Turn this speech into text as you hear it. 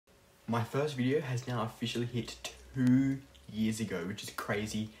My first video has now officially hit 2 years ago, which is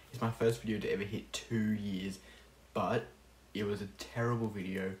crazy. It's my first video to ever hit 2 years, but it was a terrible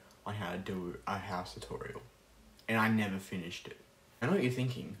video on how to do a house tutorial, and I never finished it. I know what you're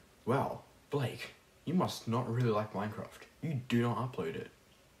thinking, wow, Blake, you must not really like Minecraft. You do not upload it.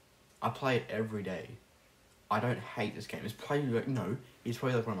 I play it every day. I don't hate this game. It's probably like, no, it's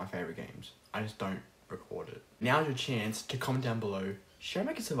probably like one of my favourite games. I just don't record it. Now's your chance to comment down below, should I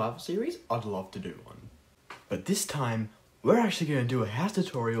make a survival series? I'd love to do one. But this time, we're actually going to do a house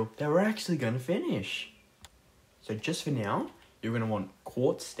tutorial that we're actually going to finish. So just for now, you're going to want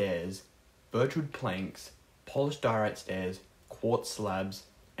quartz stairs, birchwood planks, polished diorite stairs, quartz slabs,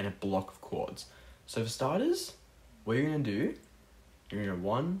 and a block of quartz. So for starters, what you're going to do, you're going to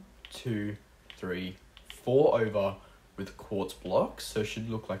 1, 2, 3, 4 over with quartz blocks. So it should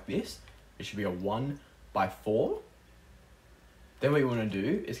look like this. It should be a 1 by 4. Then what you want to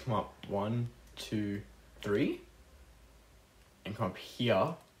do is come up 1, 2, 3, and come up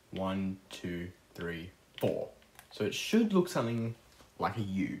here 1, 2, 3, 4. So it should look something like a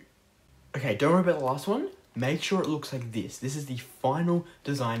U. Okay, don't worry about the last one. Make sure it looks like this. This is the final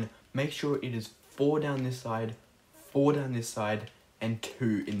design. Make sure it is 4 down this side, 4 down this side, and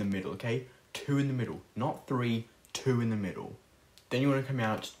 2 in the middle, okay? 2 in the middle, not 3, 2 in the middle. Then you want to come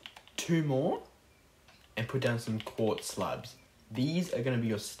out 2 more and put down some quartz slabs. These are going to be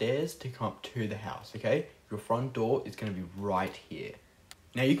your stairs to come up to the house, okay? Your front door is going to be right here.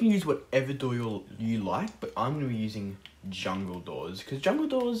 Now you can use whatever door you like, but I'm going to be using jungle doors. Because jungle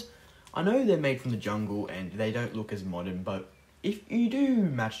doors, I know they're made from the jungle and they don't look as modern, but if you do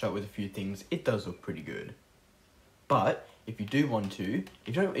match it up with a few things, it does look pretty good. But if you do want to,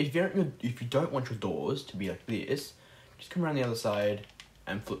 if you don't want your doors to be like this, just come around the other side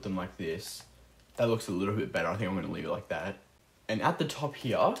and flip them like this. That looks a little bit better. I think I'm going to leave it like that. And at the top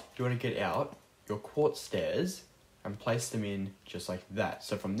here, you want to get out your quartz stairs and place them in just like that.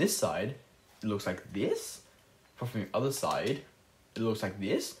 So from this side, it looks like this. From the other side, it looks like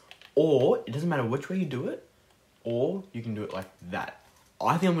this. Or, it doesn't matter which way you do it, or you can do it like that.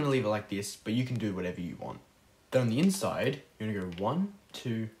 I think I'm going to leave it like this, but you can do whatever you want. Then on the inside, you're going to go 1,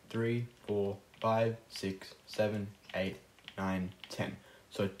 2, 3, 4, 5, 6, 7, 8, 9, 10.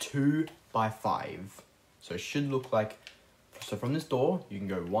 So 2 by 5. So it should look like, so from this door, you can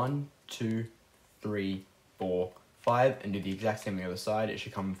go 1, 2, 3, 4, 5, and do the exact same on the other side. It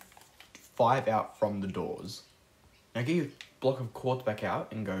should come 5 out from the doors. Now get your block of quartz back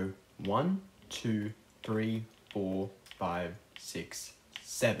out and go 1, 2, 3, 4, 5, 6,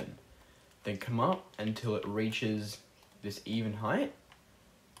 7. Then come up until it reaches this even height,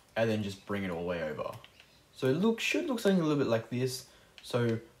 and then just bring it all the way over. So it should look something a little bit like this.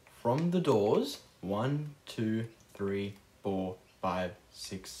 So from the doors, 1, 2, 3, 4, 5,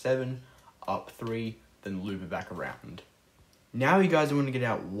 6, 7, up 3, then loop it back around. Now you guys are going to get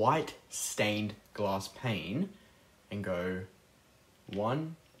out white stained glass pane and go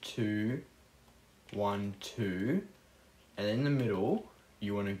 1, 2, 1, 2, and in the middle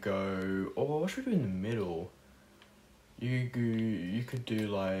you want to go, oh, what should we do in the middle? You could do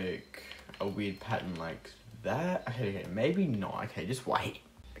like a weird pattern like that. Okay, maybe not. Okay, just wait.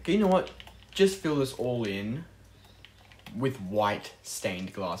 Okay, you know what? Just fill this all in with white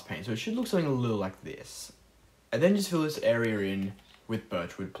stained glass paint. So it should look something a little like this. And then just fill this area in with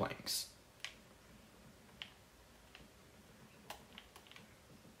birchwood planks.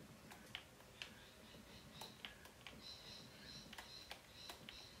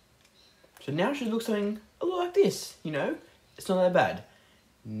 So now it should look something a little like this, you know? It's not that bad.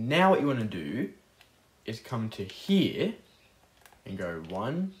 Now what you want to do is come to here and go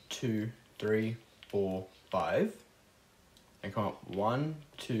 1, 2, 3, 4, 5. And come up 1,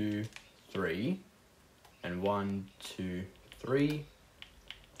 2, 3, and 1, 2, 3,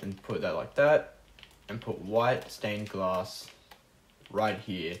 and put that like that, and put white stained glass right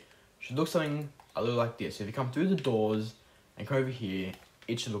here. Should look something a little like this. So if you come through the doors and come over here,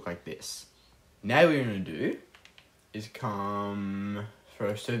 it should look like this. Now what you're going to do is come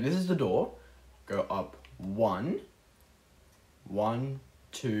first. So this is the door. Go up 1, 1,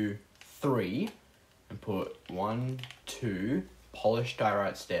 2, 3, and put 1, 2 polished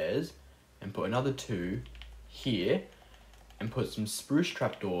diorite stairs, and put another 2 here, and put some spruce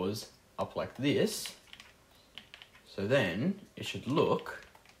trapdoors up like this. So then it should look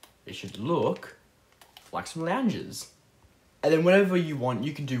like some lounges. And then whatever you want,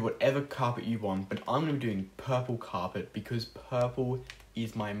 you can do whatever carpet you want, but I'm going to be doing purple carpet because purple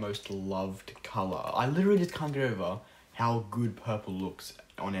is my most loved colour. I literally just can't get over how good purple looks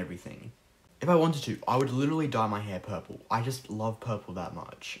on everything. If I wanted to, I would literally dye my hair purple. I just love purple that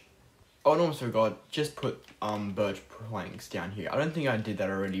much. Oh, and also forgot, just put birch planks down here. I don't think I did that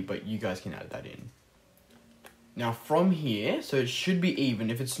already, but you guys can add that in. Now from here, so it should be even.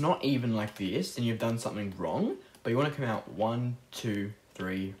 If it's not even like this, then you've done something wrong. But you want to come out 1, 2,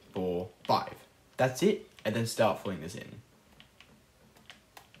 3, 4, 5. That's it, and then start filling this in.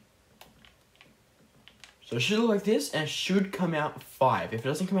 So it should look like this, and it should come out 5. If it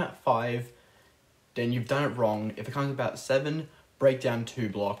doesn't come out 5, then you've done it wrong. If it comes about 7, break down 2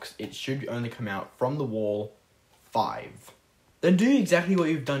 blocks. It should only come out from the wall 5. Then do exactly what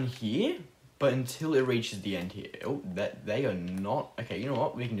you've done here, but until it reaches the end here. Oh, that they are not... Okay, you know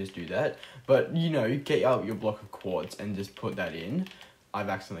what? We can just do that. But, you know, get out your block of quartz and just put that in. I've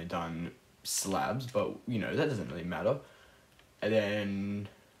accidentally done slabs, but, you know, that doesn't really matter. And then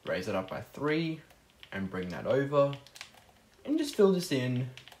raise it up by 3 and bring that over. And just fill this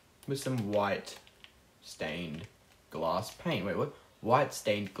in with some white stained glass paint. Wait, what? White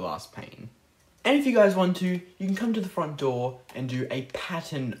stained glass paint. And if you guys want to, you can come to the front door and do a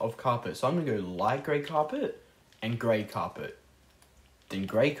pattern of carpet. So I'm going to go light grey carpet and grey carpet. Then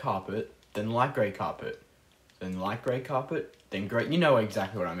grey carpet, then light grey carpet. Then light grey carpet, then grey. You know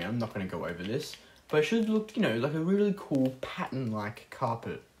exactly what I mean. I'm not going to go over this. But it should look, you know, like a really cool pattern-like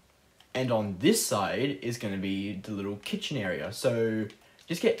carpet. And on this side is going to be the little kitchen area. So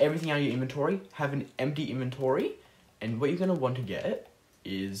just get everything out of your inventory. Have an empty inventory. And what you're going to want to get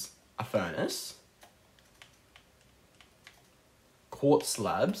is a furnace, quartz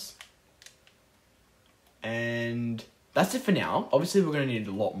slabs, and that's it for now. Obviously, we're going to need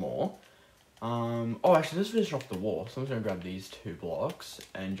a lot more. Oh, actually, let's finish off the wall. So I'm just going to grab these 2 blocks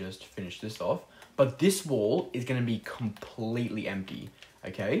and just finish this off. But this wall is going to be completely empty,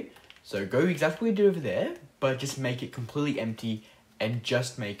 okay? So go exactly what you did over there, but just make it completely empty and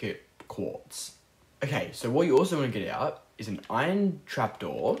just make it quartz. Okay, so what you also want to get out is an iron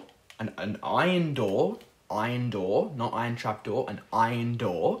trapdoor, an iron door, not iron trapdoor, an iron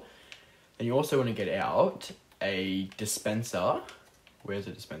door. And you also want to get out a dispenser. Where's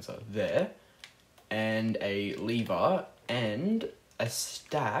the dispenser? There. And a lever and a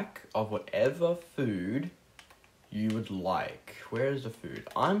stack of whatever food you would like. Where is the food?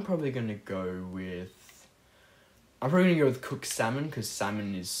 I'm probably going to go with cooked salmon because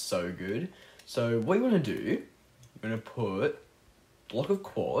salmon is so good. So what you want to do, you're going to put a block of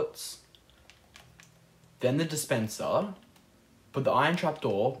quartz, then the dispenser, put the iron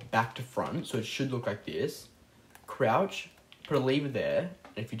trapdoor back to front, so it should look like this. Crouch, put a lever there,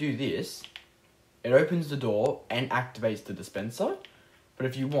 and if you do this, it opens the door and activates the dispenser. But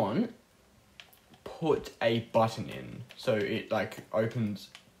if you want, put a button in, so it like opens,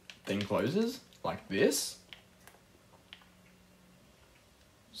 then closes, like this.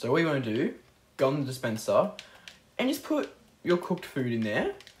 So what you want to do, go on the dispenser, and just put your cooked food in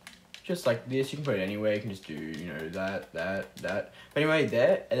there. Just like this, you can put it anywhere, you can just do, you know, that. But anyway,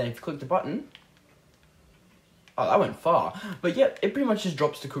 there, and then if you click the button, oh, that went far. But yeah, it pretty much just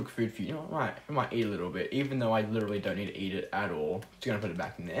drops the cooked food for you. You know, I might eat a little bit, even though I literally don't need to eat it at all. Just gonna put it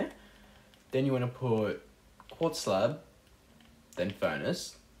back in there. Then you want to put quartz slab, then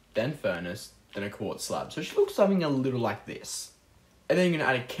furnace, then a quartz slab. So it should look something a little like this. And then you're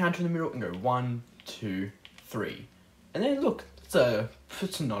gonna add a counter in the middle and go 1, 2, 3. And then look,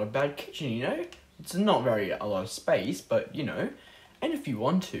 it's not a bad kitchen, you know? It's not a lot of space, but you know. And if you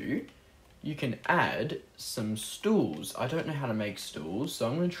want to, you can add some stools. I don't know how to make stools, so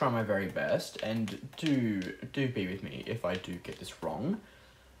I'm going to try my very best. And do be with me if I do get this wrong.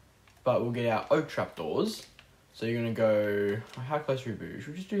 But we'll get our oak trapdoors. So you're going to go... How close are we? Should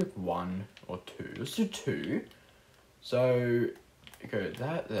we just do like 1 or 2? Let's do 2. So you go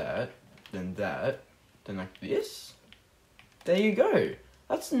that, then like this. There you go.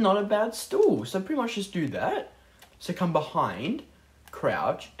 That's not a bad stool. So pretty much just do that. So come behind,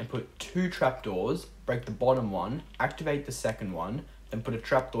 crouch, and put 2 trapdoors, break the bottom one, activate the second one, then put a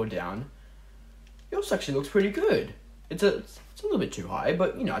trapdoor down. Yours actually looks pretty good. It's a little bit too high,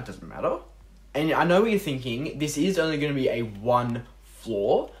 but you know, it doesn't matter. And I know what you're thinking, this is only going to be a 1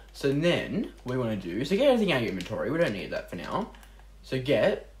 floor. So then, what we want to do, so get everything out of your inventory, we don't need that for now. So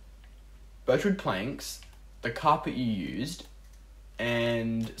get birchwood planks, the carpet you used,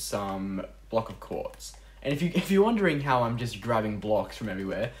 and some block of quartz. And if you're wondering how I'm just grabbing blocks from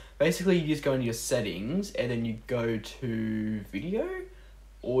everywhere, basically you just go into your settings and then you go to video,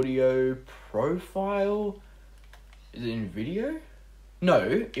 audio, profile. Is it in video?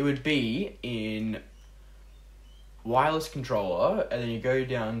 No, it would be in wireless controller, and then you go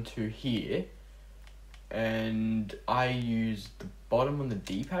down to here, and I use the bottom on the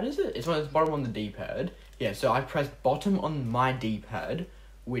D-pad, is it? It's bottom on the D-pad. Yeah, so I press bottom on my D-pad,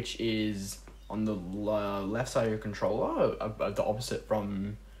 which is on the left side of your controller, the opposite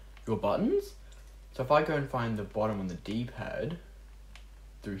from your buttons. So if I go and find the bottom on the D-pad,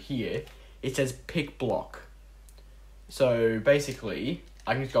 through here, it says pick block. So basically,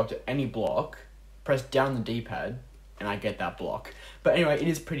 I can just go up to any block, press down on the D-pad, and I get that block. But anyway, it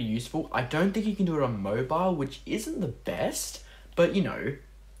is pretty useful. I don't think you can do it on mobile, which isn't the best, but you know,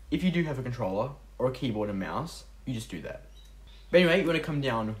 if you do have a controller or a keyboard and mouse, you just do that. But anyway, you want to come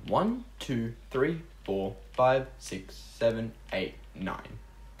down 1, 2, 3, 4, 5, 6, 7, 8, 9.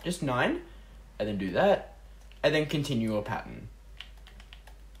 Just 9, and then do that, and then continue your pattern.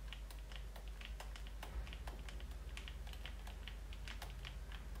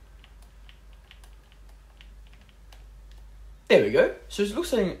 There we go. So it looks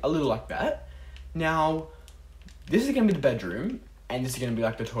something a little like that. Now, this is going to be the bedroom, and this is going to be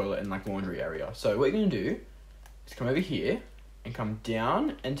like the toilet and like laundry area. So what you're going to do is come over here and come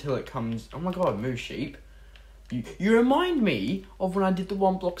down until it comes... Oh my god, move, sheep. You remind me of when I did the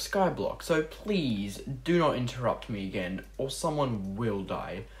 1 block sky block. So please do not interrupt me again, or someone will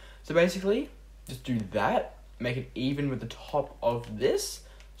die. So basically, just do that. Make it even with the top of this.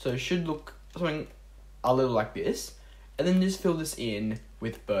 So it should look something a little like this. And then just fill this in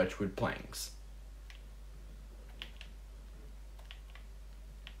with birchwood planks.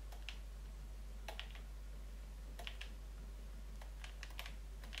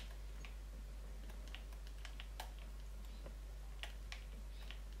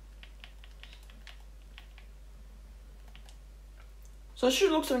 So it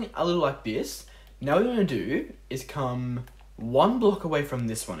should look something a little like this. Now what we're going to do is come 1 block away from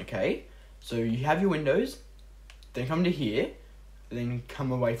this one, okay? So you have your windows, then come to here, then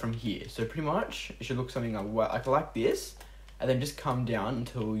come away from here. So pretty much, it should look something like this, and then just come down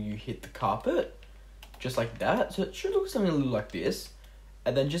until you hit the carpet, just like that. So it should look something a little like this,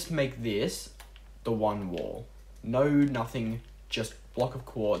 and then just make this the 1 wall. No, nothing, just block of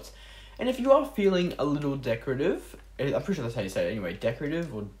quartz. And if you are feeling a little decorative, I'm pretty sure that's how you say it anyway,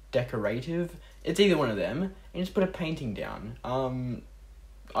 decorative or decorative, it's either one of them, and just put a painting down.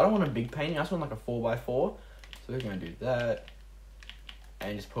 I don't want a big painting, I just want like a 4x4, so we're going to do that,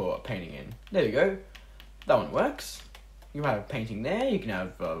 and just put a painting in. There we go, that one works. You can have a painting there, you can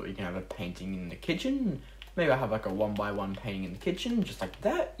have a painting in the kitchen, maybe I have like a 1x1 painting in the kitchen, just like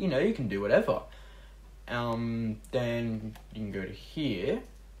that, you know, you can do whatever. Then you can go to here,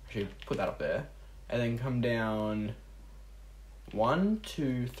 actually put that up there, and then come down 1,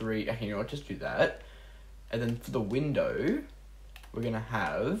 2, 3, okay, you know what, just do that. And then for the window, we're going to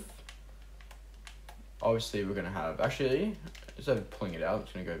have, actually, instead of pulling it out, I'm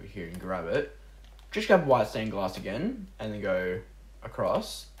just going to go over here and grab it. Just grab white stained glass again, and then go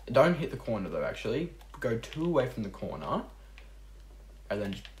across. Don't hit the corner though, actually. Go 2 away from the corner, and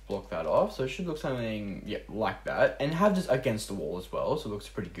then just block that off. So it should look something, yeah, like that. And have this against the wall as well, so it looks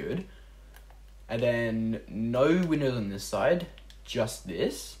pretty good. And then no windows on this side, just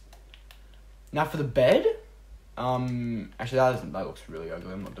this. Now for the bed, actually that looks really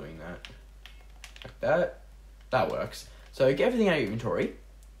ugly, I'm not doing that. Like that, that works. So get everything out of your inventory.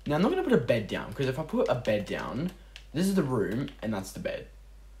 Now I'm not going to put a bed down, because if I put a bed down, this is the room, and that's the bed.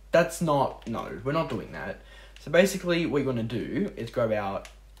 That's not, no, we're not doing that. So basically what you're going to do is grab out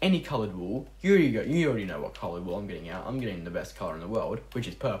any coloured wool. You already know what coloured wool I'm getting out. I'm getting the best colour in the world, which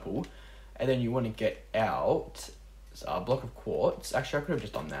is purple. And then you want to get out a block of quartz. Actually, I could have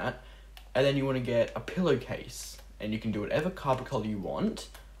just done that. And then you want to get a pillowcase. And you can do whatever carpet colour you want.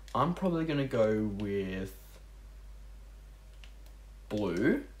 I'm probably going to go with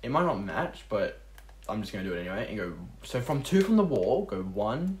blue. It might not match, but I'm just going to do it anyway. And go, so from 2 from the wall, go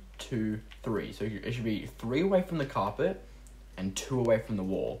 1, 2, 3. So it should be 3 away from the carpet and 2 away from the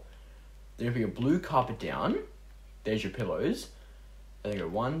wall. Then you put your blue carpet down. There's your pillows. And then go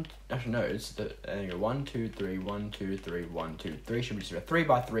 1, actually no, and then go 1, 2, 3, 1, 2, 3, 1, 2, 3. Should be just a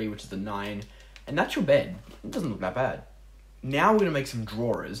 3x3, which is the 9. And that's your bed. It doesn't look that bad. Now we're going to make some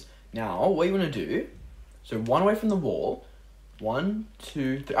drawers. Now, what you want to do, so 1 away from the wall, 1,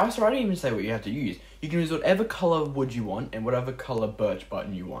 2, 3. Oh, sorry, I didn't even say what you have to use. You can use whatever colour wood you want and whatever colour birch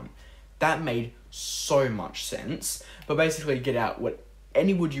button you want. That made so much sense. But basically, get out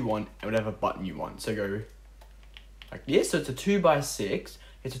any wood you want and whatever button you want. So go like this. So it's a 2x6.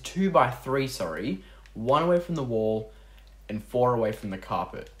 It's a 2x3, sorry. 1 away from the wall and 4 away from the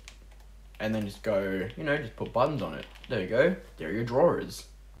carpet. And then just go, you know, just put buttons on it. There you go. There are your drawers.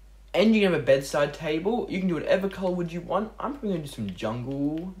 And you can have a bedside table. You can do whatever colour wood you want. I'm probably going to do some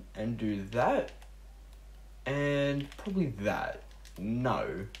jungle and do that. And probably that.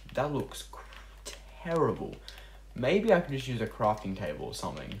 No, that looks terrible. maybe I can just use a crafting table or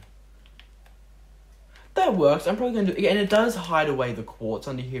something. That works. I'm probably going to do... And it does hide away the quartz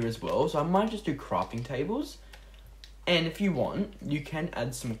under here as well. So I might just do crafting tables. And if you want, you can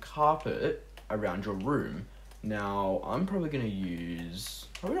add some carpet around your room. Now, I'm probably going to use...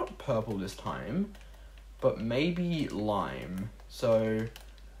 Probably not purple this time. But maybe lime. So...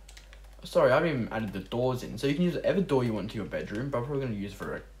 Sorry, I haven't even added the doors in. So you can use whatever door you want to your bedroom. But I'm probably going to use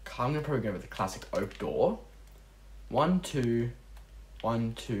for a... I'm going to probably go with the classic oak door. 1, 2...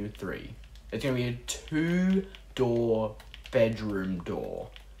 1, 2, 3. It's going to be a 2-door bedroom door,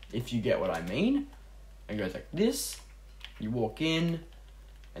 if you get what I mean. It goes like this. You walk in,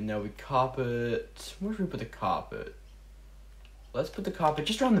 and there'll be carpet. Where should we put the carpet? Let's put the carpet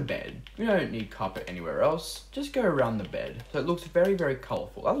just around the bed. We don't need carpet anywhere else. Just go around the bed. So it looks very, very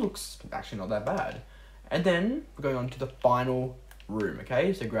colourful. That looks actually not that bad. And then we're going on to the final room,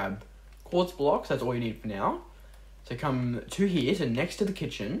 okay? So grab quartz blocks. That's all you need for now. So come to here, so next to the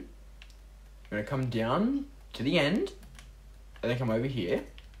kitchen. You're going to come down to the end, and then come over here.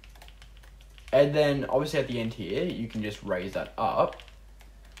 And then, obviously at the end here, you can just raise that up.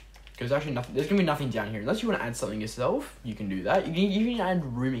 Because actually nothing, there's going to be nothing down here. Unless you want to add something yourself, you can do that. You can add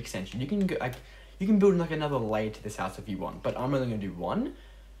room extension. You can go, you can build like another layer to this house if you want. But I'm only going to do one.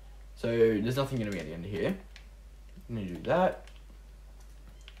 So there's nothing going to be at the end here. I'm going to do that.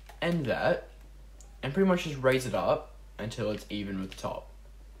 And that. And pretty much just raise it up until it's even with the top.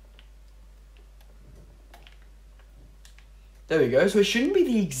 There we go. So it shouldn't be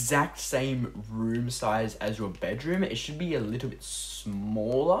the exact same room size as your bedroom. It should be a little bit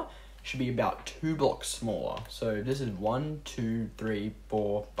smaller. It should be about 2 blocks smaller. So this is 1, 2, 3,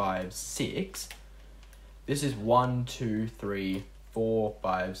 4, 5, 6. This is 1, 2, 3, 4,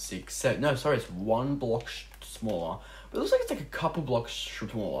 5, 6, 7. No, sorry, it's 1 block smaller. But it looks like it's like a couple blocks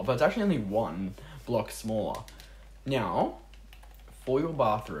smaller, but it's actually only 1 block smaller. Now, for your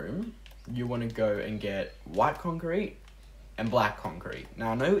bathroom, you want to go and get white concrete and black concrete.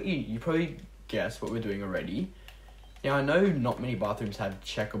 Now, I know you probably guessed what we're doing already. Now, I know not many bathrooms have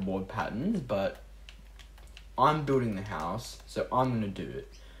checkerboard patterns, but I'm building the house, so I'm going to do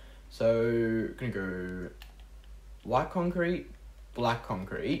it. So, going to go white concrete, black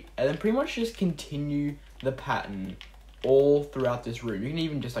concrete, and then pretty much just continue the pattern all throughout this room. You can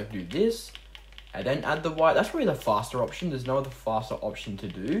even just like do this, and then add the white. That's probably the faster option. There's no other faster option to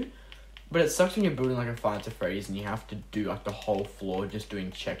do. But it sucks when you're building like a Five Nights at Freddy's and you have to do like the whole floor just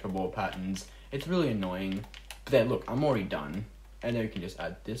doing checkerboard patterns. It's really annoying. But then look, I'm already done. And then you can just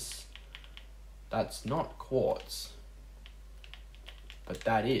add this. That's not quartz. But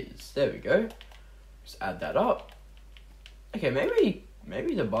that is. There we go. Just add that up. Okay,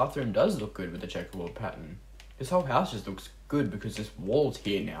 maybe the bathroom does look good with the checkerboard pattern. This whole house just looks good because this wall's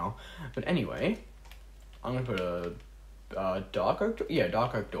here now. But anyway, I'm going to put a dark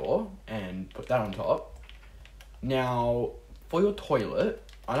oak door and put that on top. Now, for your toilet,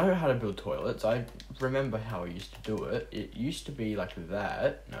 I know how to build toilets. I remember how I used to do it. It used to be like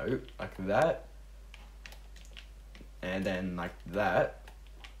that. No, like that. And then like that.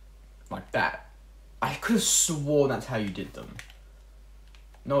 Like that. I could have sworn that's how you did them.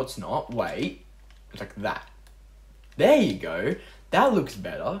 No, it's not. Wait. It's like that. There you go. That looks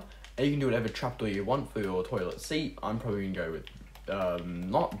better. And you can do whatever trapdoor you want for your toilet seat. I'm probably going to go with,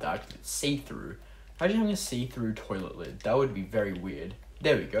 not that, 'cause it's see-through. Imagine having a see-through toilet lid. That would be very weird.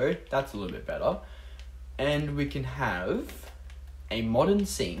 There we go. That's a little bit better. And we can have a modern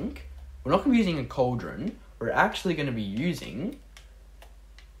sink. We're not going to be using a cauldron. We're actually going to be using,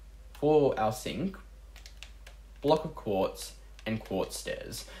 for our sink, block of quartz and quartz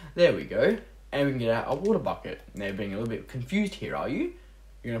stairs. There we go. And we can get out a water bucket. Now you're being a little bit confused here, are you?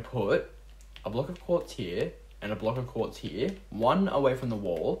 You're going to put a block of quartz here and a block of quartz here, one away from the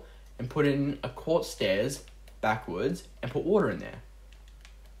wall, and put in a quartz stairs backwards and put water in there.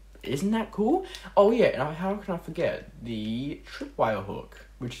 Isn't that cool? Oh yeah, and how can I forget? The tripwire hook,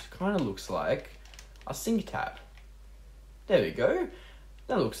 which kind of looks like a sink tap. There we go.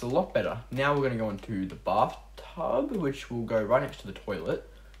 That looks a lot better. Now we're going to go into the bathtub, which will go right next to the toilet.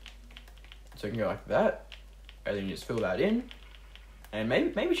 So you can go like that, and then you just fill that in. And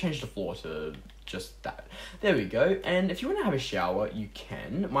maybe change the floor to just that. There we go. And if you want to have a shower, you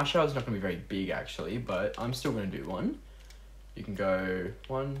can. My shower's not going to be very big, actually, but I'm still going to do one. You can go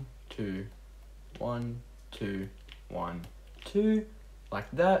 1, 2, 1, 2, 1, 2, like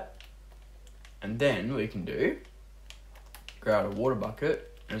that. And then what you can do, go out a water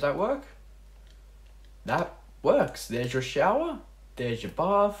bucket. Does that work? That works. There's your shower. There's your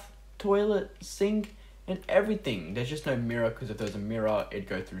bath, toilet, sink, and everything. There's just no mirror, because if there's a mirror, it'd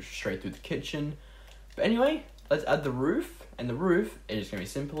go straight through the kitchen. But anyway, let's add the roof, and the roof is going to be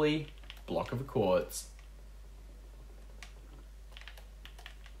simply block of quartz.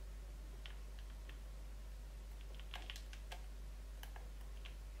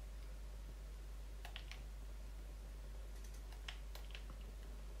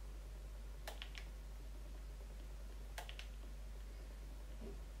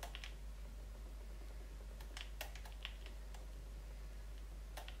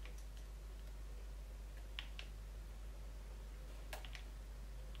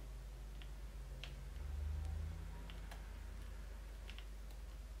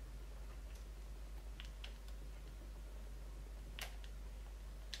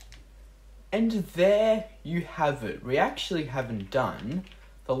 And there you have it. We actually haven't done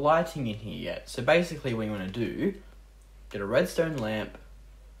the lighting in here yet. So basically what you want to do, get a redstone lamp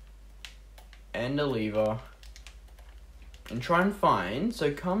and a lever and try and find,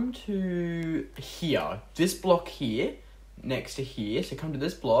 so come to here, this block here, next to here. So come to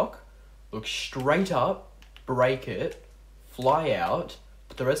this block, look straight up, break it, fly out,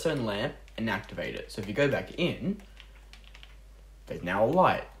 put the redstone lamp and activate it. So if you go back in, there's now a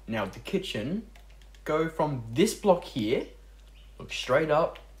light. Now with the kitchen, go from this block here, look straight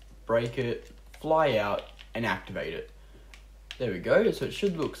up, break it, fly out, and activate it. There we go, so it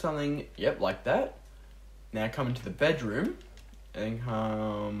should look something, yep, like that. Now come into the bedroom, and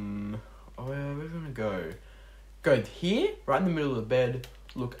come, oh yeah, where are we gonna go? Go here, right in the middle of the bed,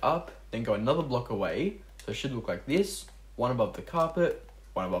 look up, then go another block away, so it should look like this, one above the carpet,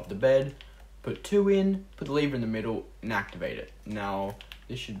 one above the bed, put two in, put the lever in the middle, and activate it. Now,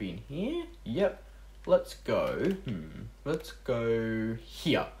 this should be in here. Yep. Let's go. Let's go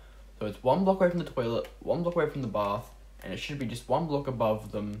here. So it's one block away from the toilet, one block away from the bath, and it should be just one block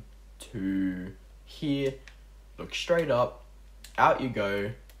above them to here. Look straight up. Out you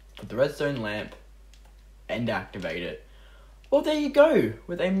go. Put the redstone lamp and activate it. Well, there you go.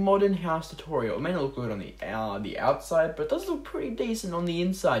 With a modern house tutorial. It may not look good on the outside, but it does look pretty decent on the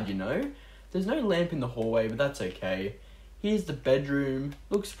inside, you know. There's no lamp in the hallway, but that's okay. Here's the bedroom,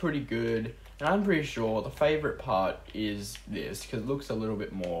 looks pretty good, and I'm pretty sure the favourite part is this, because it looks a little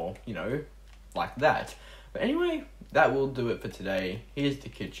bit more, you know, like that. But anyway, that will do it for today. Here's the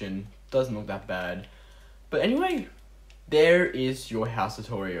kitchen, doesn't look that bad. But anyway, there is your house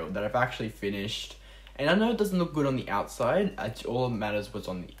tutorial that I've actually finished. And I know it doesn't look good on the outside, all that matters was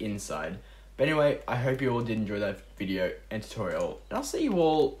on the inside. But anyway, I hope you all did enjoy that video and tutorial, and I'll see you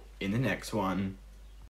all in the next one.